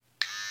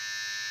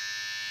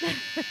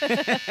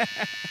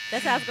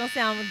That's how it's gonna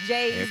sound with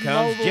Here Jay's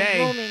comes mobile Jay.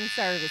 grooming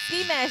service.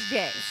 Ski Mask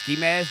Jay. Ski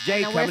Mask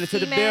Jay Now, coming where's into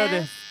the Ski building.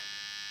 Mask?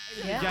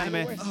 Yeah.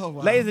 Gentlemen, Oh,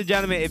 wow. ladies and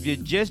gentlemen, if you're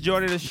just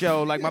joining the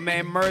show, like my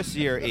man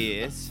Mercier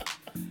is,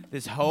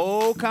 this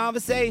whole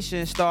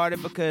conversation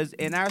started because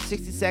in our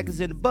 60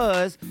 Seconds in the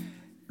Buzz,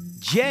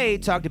 Jay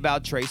talked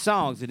about Trey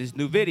Songz in his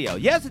new video.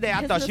 Yesterday, I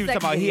His thought new she was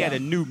sex talking about he video.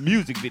 had a new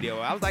music video.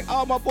 I was like,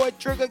 oh, my boy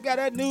Trigger got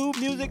a new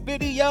music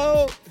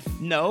video.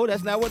 No,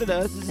 that's not what it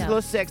is. This is a No.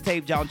 little sex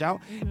tape, John.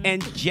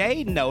 And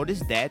Jay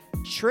noticed that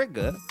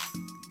Trigger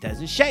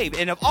doesn't shave.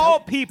 And of all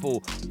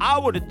people, I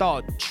would have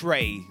thought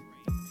Trey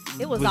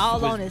It was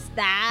all on his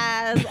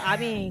thighs. I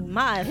mean,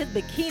 his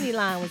bikini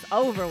line was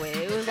over with.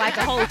 It was like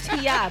a whole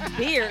T.I.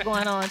 beard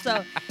going on.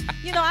 So,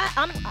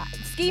 I'm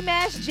Ski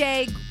Mask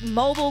J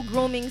mobile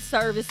grooming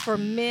service for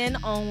men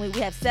only.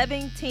 We have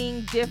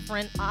 17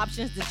 different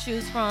options to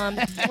choose from.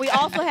 We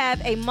also have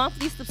a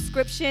monthly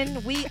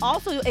subscription. We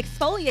also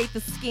exfoliate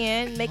the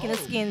skin, making the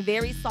skin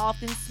very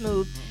soft and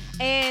smooth.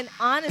 And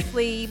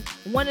honestly,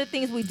 one of the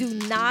things we do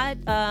not,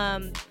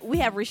 we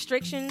have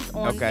restrictions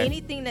on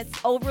anything that's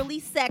overly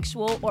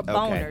sexual or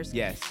boners.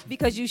 Yes.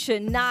 Because you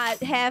should not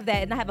have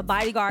that. And I have a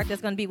bodyguard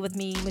that's going to be with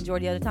me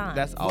majority of the time.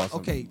 That's awesome.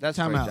 Okay, that's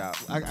time great out.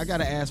 job. I got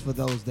to ask for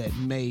those that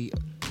may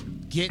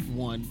get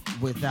one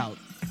without.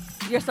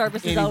 Your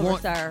service is over,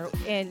 sir.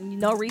 And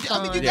no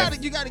refund. I mean,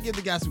 you got to give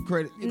the guy some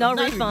credit. No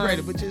Not even refund.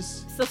 credit, but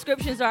just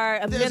subscriptions are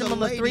a There's a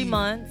minimum of 3 lady-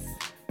 months.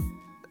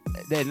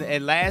 Then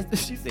at last,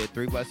 she said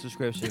 3 month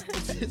subscription.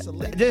 it's a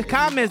lady. The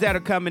comments that are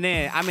coming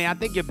in, I mean, I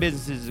think your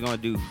business is going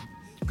to do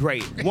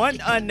great. One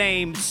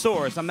unnamed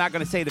source, I'm not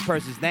going to say the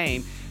person's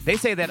name, they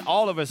say that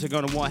all of us are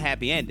going to want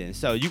happy endings.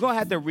 So you're going to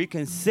have to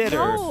reconsider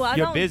No, I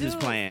your don't business do-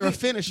 plan. You're a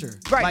finisher.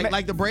 Right,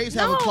 Like the Braves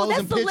have No, a closing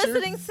that's pitcher.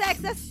 soliciting sex.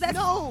 That's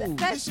No,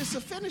 that's it's just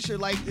a finisher.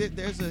 Like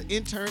there's an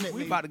intern that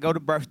We about to go to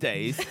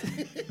birthdays.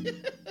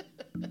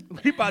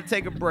 We about to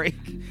take a break.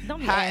 Don't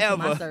be asking for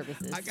my However,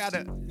 services. I got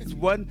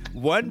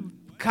one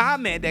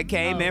comment that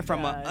came in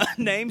from an God.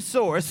 unnamed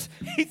source.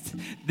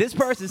 This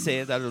person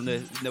says, I don't know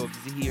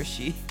if it's he or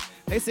she.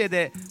 They said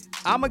that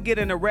I'm going to get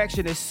an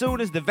erection as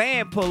soon as the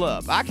van pull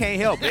up. I can't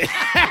help it.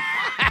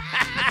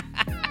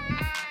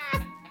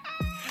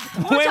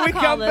 When we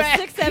come back,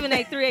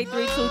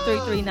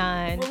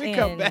 678-383-2339. when we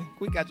come back,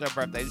 we got your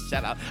birthday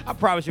shout out. I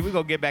promise you, we're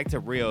going to get back to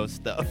real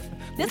stuff.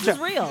 This is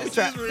real. This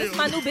is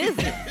my new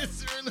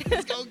business.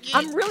 Let's go get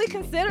I'm really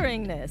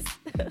considering this.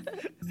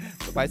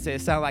 Somebody said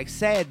it sounds like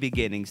sad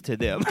beginnings to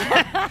them.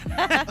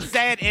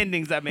 Sad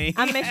endings, I mean.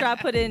 I'm gonna make sure I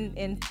put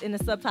in the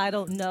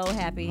subtitle no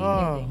happy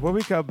ending. When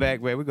we come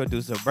back, man, we're going to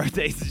do some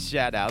birthdays and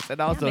shout outs. And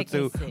also, make me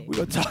too, sick. we're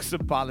going to talk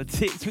some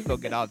politics. We're going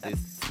to get all this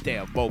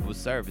damn mobile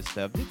service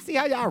stuff. You see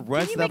how y'all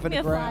run Can you stuff make in me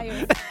the a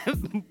ground?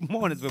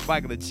 Mornings with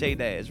Michael and Shay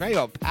Dash. Right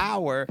on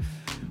Power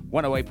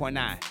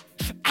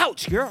 108.9.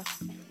 Ouch, girl.